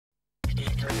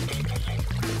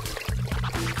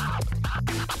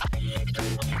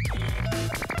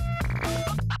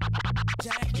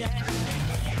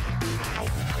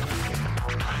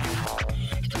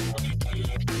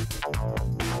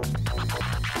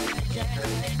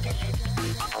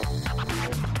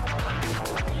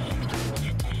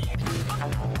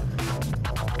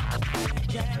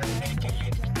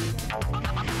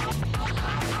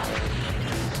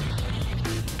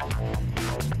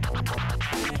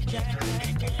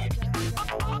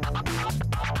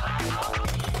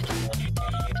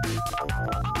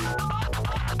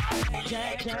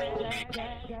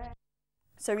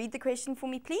So read the question for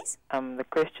me, please. The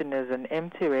question is an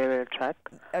empty railway track.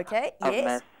 Okay, of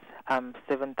yes. mass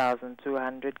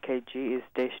 7,200 kg is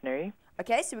stationary.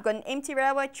 Okay, so we've got an empty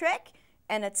railway track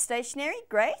and it's stationary.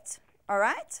 Great. All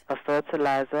right. A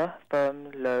fertilizer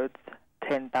firm loads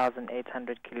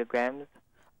 10,800 kilograms.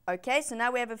 Okay, so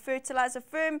now we have a fertilizer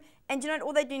firm, and you know what?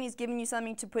 All they're doing is giving you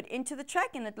something to put into the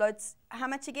track, and it loads how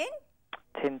much again?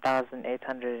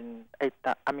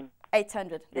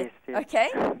 800. Yes. Yes. Okay,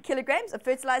 kilograms of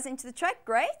fertilizer into the truck.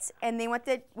 Great. And then what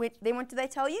do they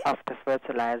tell you? Of the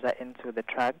fertilizer into the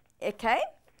truck. Okay.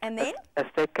 And then? A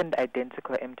second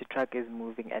identical empty truck is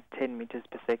moving at 10 meters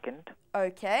per second.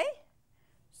 Okay.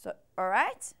 So, all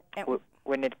right. And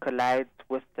when it collides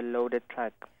with the loaded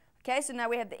truck. Okay, so now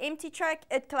we have the empty truck.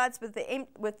 It collides with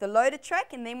the loaded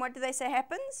truck. And then what do they say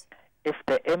happens? If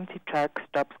the empty truck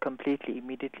stops completely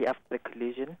immediately after the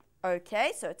collision.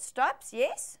 Okay, so it stops,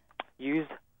 yes. Use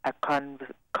a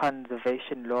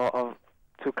conservation law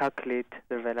to calculate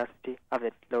the velocity of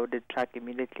the loaded truck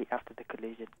immediately after the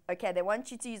collision. Okay, they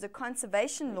want you to use a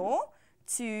conservation law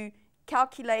to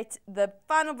calculate the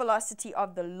final velocity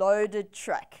of the loaded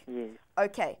truck. Yes.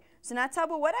 Okay, so now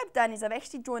Tabo, what I've done is I've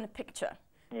actually drawn a picture.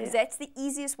 Because that's the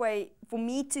easiest way for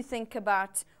me to think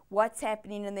about what's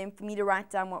happening and then for me to write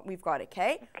down what we've got,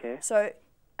 okay? Okay. So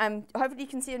hopefully you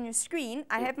can see on your screen,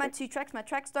 I have my two tracks. My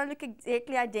tracks don't look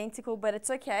exactly identical, but it's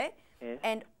okay. Yes.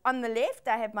 And on the left,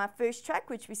 I have my first track,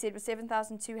 which we said was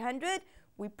 7,200.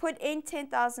 We put in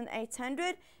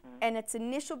 10,800, and its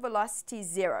initial velocity is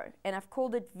 0. And I've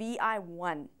called it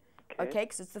VI1, okay?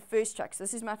 Because it's the first track. So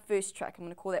this is my first track. I'm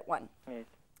going to call that 1. Yes.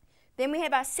 Then we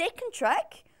have our second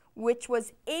track, which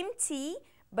was empty,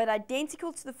 but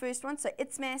identical to the first one. So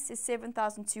its mass is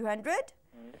 7,200.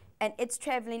 And it's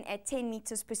traveling at 10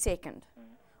 meters per second.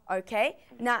 Okay?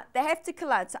 Now, they have to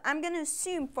collide. So I'm going to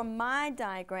assume from my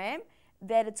diagram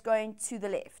that it's going to the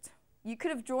left. You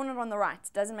could have drawn it on the right.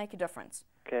 It doesn't make a difference.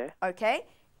 Okay. Okay?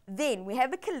 Then we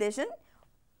have a collision.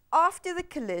 After the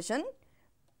collision,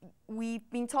 we've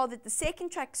been told that the second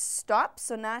track stops.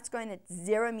 So now it's going at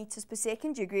 0 meters per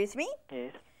second. Do you agree with me?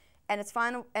 Yes. And it's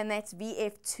final, and that's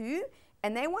VF2.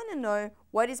 And they want to know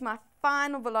what is my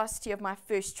final velocity of my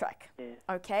first track. Yes.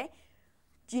 Okay?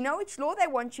 Do you know which law they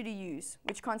want you to use?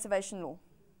 Which conservation law?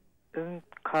 Isn't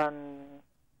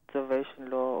conservation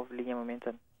law of linear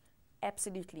momentum?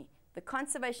 Absolutely. The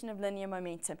conservation of linear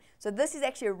momentum. So this is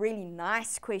actually a really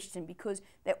nice question because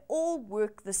they all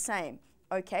work the same.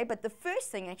 Okay? But the first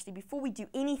thing, actually, before we do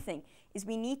anything, is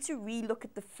we need to re-look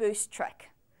at the first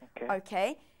track. Okay.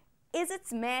 Okay? Is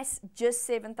its mass just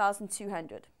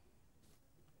 7,200?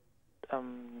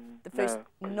 The first,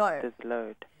 no. There's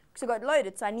load. So I got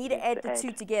loaded, so I need to add the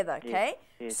two together, okay?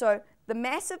 Yes. So the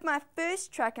mass of my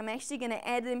first track, I'm actually going to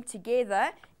add them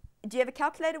together. Do you have a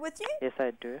calculator with you? Yes,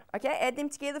 I do. Okay, add them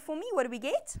together for me. What do we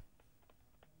get?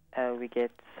 We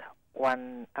get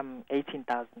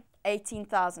 18,000.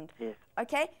 18,000. Yes.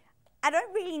 Okay. I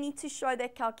don't really need to show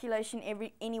that calculation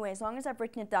anyway, as long as I've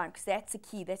written it down, because that's the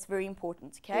key. That's very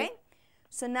important, okay? Yes.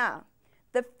 So now,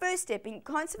 the first step in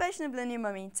conservation of linear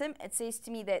momentum, it says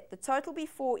to me that the total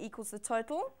before equals the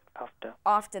total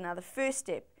after. Now, the first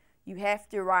step, you have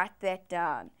to write that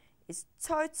down, is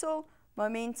total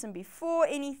momentum before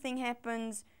anything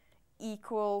happens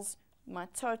equals my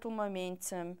total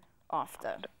momentum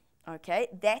after. Okay,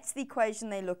 that's the equation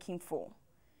they're looking for.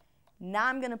 Now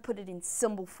I'm going to put it in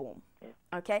symbol form.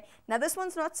 Okay, now this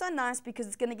one's not so nice because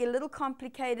it's going to get a little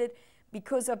complicated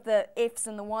because of the F's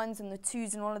and the 1s and the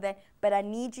 2s and all of that, but I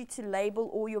need you to label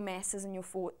all your masses and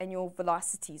your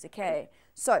velocities, okay?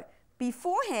 So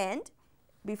beforehand,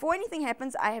 before anything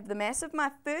happens, I have the mass of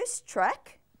my first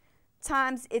track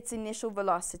times its initial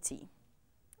velocity,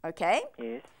 okay?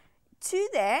 Yes. To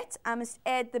that, I must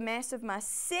add the mass of my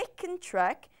second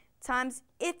track times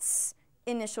its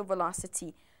initial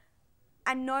velocity.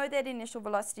 I know that initial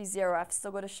velocity is 0. I've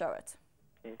still got to show it.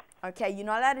 Yes. Okay, you're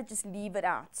not allowed to just leave it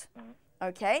out.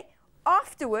 Okay?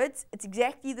 Afterwards, it's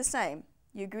exactly the same.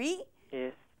 You agree?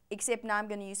 Yes. Except now I'm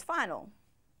going to use final.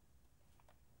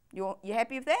 You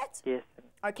happy with that? Yes.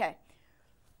 Okay.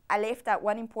 I left out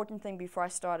one important thing before I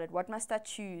started. What must I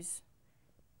choose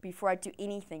before I do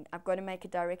anything? I've got to make a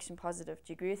direction positive.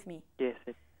 Do you agree with me? Yes.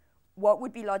 What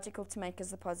would be logical to make as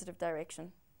the positive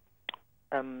direction?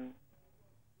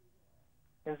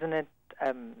 Isn't it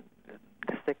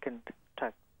the second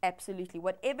track? Absolutely.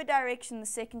 Whatever direction the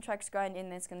second track's going in,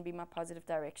 that's going to be my positive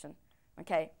direction.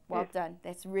 Okay, well done.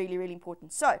 That's really, really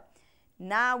important. So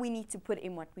now we need to put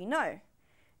in what we know.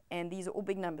 And these are all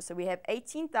big numbers. So we have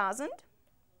 18,000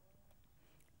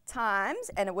 times,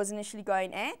 and it was initially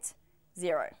going at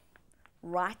 0.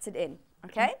 Write it in,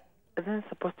 okay? Isn't it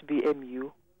supposed to be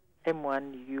MU?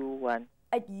 M1, U1.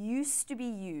 It used to be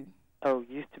U. Oh,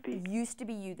 used to be. It used to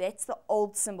be U. That's the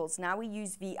old symbols. Now we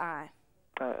use VI.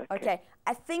 Oh, Okay.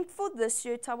 I think for this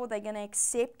year, Tabo, they're going to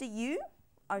accept a U,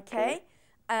 okay?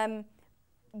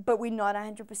 But we're not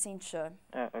 100% sure.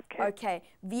 Oh, okay. Okay.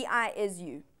 VI is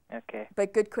U. Okay.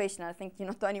 But good question. I think you're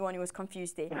not the only one who was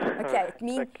confused there. Okay.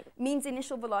 It means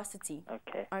initial velocity.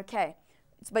 Okay. Okay.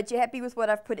 But you're happy with what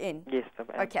I've put in? Yes, I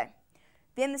am. Okay.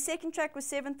 Then the second track was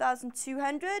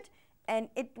 7,200, and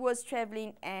it was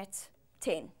traveling at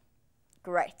 10.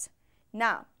 Great.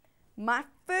 Now, my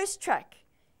first track,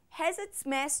 has its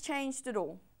mass changed at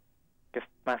all?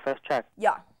 My first track?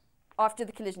 Yeah. After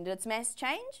the collision, did its mass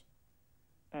change?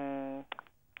 I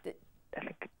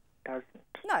think it doesn't.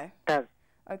 No. It does.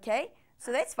 Okay.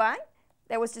 So that's fine.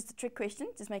 That was just a trick question,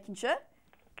 just making sure.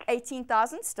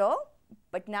 18,000 still,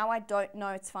 but now I don't know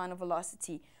its final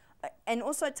velocity. And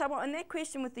also, Tabo, on that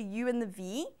question with the U and the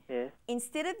V, Yes.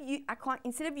 instead of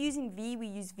using V, we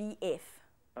use VF.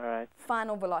 All right.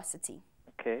 Final velocity.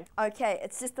 Okay. Okay,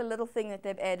 it's just a little thing that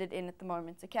they've added in at the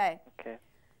moment, okay? Okay.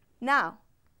 Now,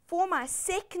 for my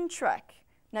second track,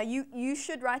 now you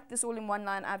should write this all in one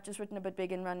line. I've just written a bit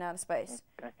big and run out of space.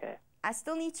 Okay. I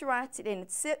still need to write it in.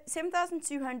 It's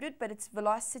 7,200, but its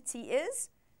velocity is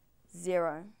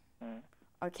 0.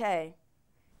 Okay.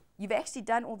 You've actually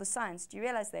done all the science. Do you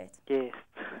realize that? Yes.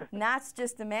 Now it's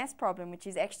just a math problem, which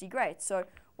is actually great. So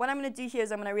what I'm going to do here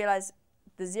is I'm going to realize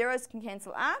the zeros can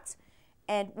cancel out.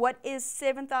 And what is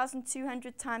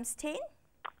 7,200 times 10?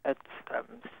 It's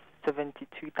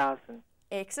 72,000.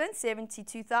 Excellent,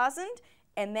 72,000.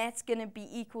 And that's going to be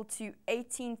equal to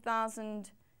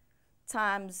 18,000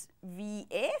 times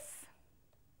VF.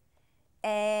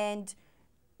 And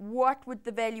what would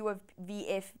the value of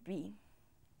VF be?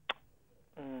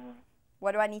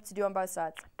 What do I need to do on both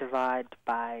sides? Divide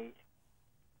by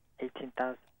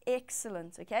 18,000.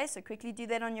 Excellent. Okay, so quickly do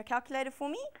that on your calculator for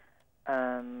me.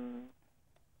 7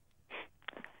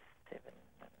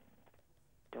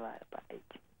 divided by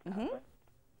 18,000.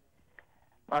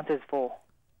 Answer is 4.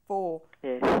 4.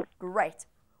 Yes. Great.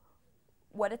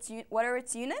 What are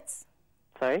its units?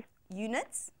 Sorry?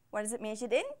 Units. What is it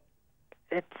measured in?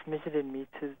 It's measured in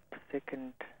meters per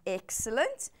second.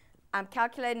 Excellent. I'm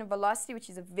calculating a velocity, which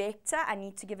is a vector. I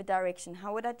need to give a direction.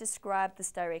 How would I describe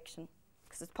this direction?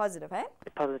 Because it's positive, eh?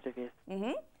 Positive, yes.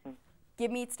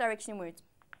 Give me its direction in words.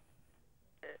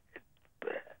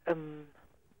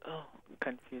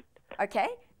 Confused. Okay,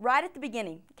 right at the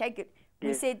beginning. Okay, good. We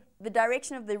Yes. said the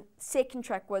direction of the second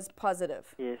track was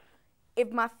positive. Yes.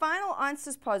 If my final answer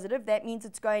is positive, that means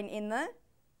it's going in the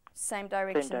same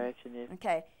direction. Same direction, yes.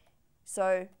 Okay,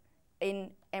 so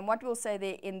and what we'll say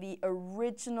there, in the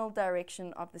original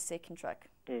direction of the second track.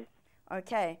 Yes.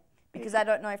 Okay, because Yes. I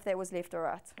don't know if that was left or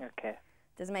right. Okay.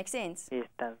 Does it make sense? Yes,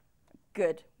 it does.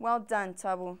 Good. Well done,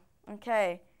 Tabu.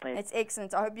 Okay, Yes. it's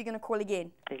excellent. I hope you're going to call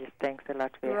again. Yes, thanks a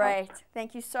lot for your Great. help.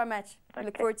 Thank you so much. I look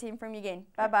Okay. forward to hearing from you again.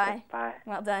 Bye-bye. Bye.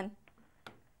 Well done.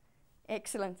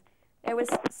 Excellent. That was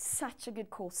such a good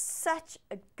call. Such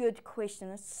a good question.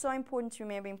 It's so important to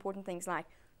remember important things like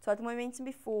total momentum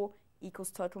before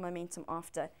equals total momentum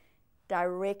after.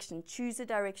 Direction. Choose a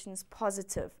direction as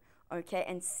positive, okay,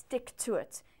 and stick to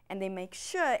it. And then make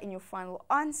sure in your final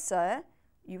answer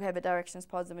you have a direction as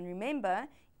positive. And remember,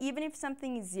 even if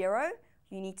something is 0,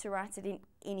 you need to write it in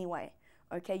anyway.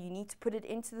 Okay, you need to put it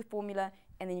into the formula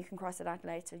and then you can cross it out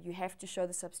later. You have to show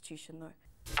the substitution though.